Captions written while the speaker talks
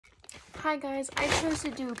Hi guys, I chose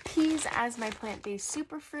to do peas as my plant-based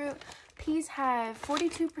superfruit. Peas have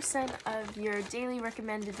 42% of your daily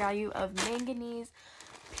recommended value of manganese.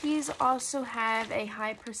 Peas also have a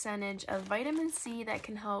high percentage of vitamin C that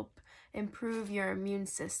can help improve your immune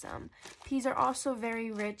system. Peas are also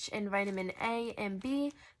very rich in vitamin A and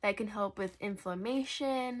B that can help with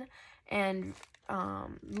inflammation and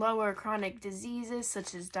lower chronic diseases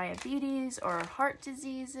such as diabetes or heart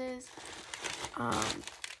diseases.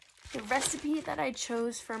 The recipe that I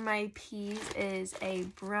chose for my peas is a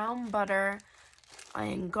brown butter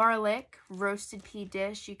and garlic roasted pea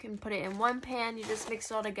dish. You can put it in one pan, you just mix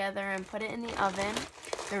it all together and put it in the oven.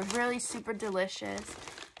 They're really super delicious.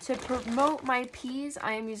 To promote my peas,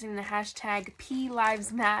 I am using the hashtag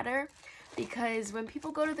 #PeaLivesMatter because when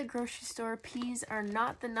people go to the grocery store, peas are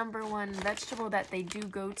not the #1 vegetable that they do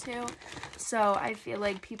go to. So I feel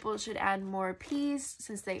like people should add more peas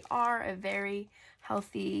since they are a very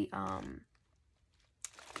healthy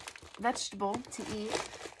vegetable to eat,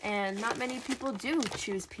 and not many people do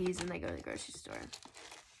choose peas when they go to the grocery store.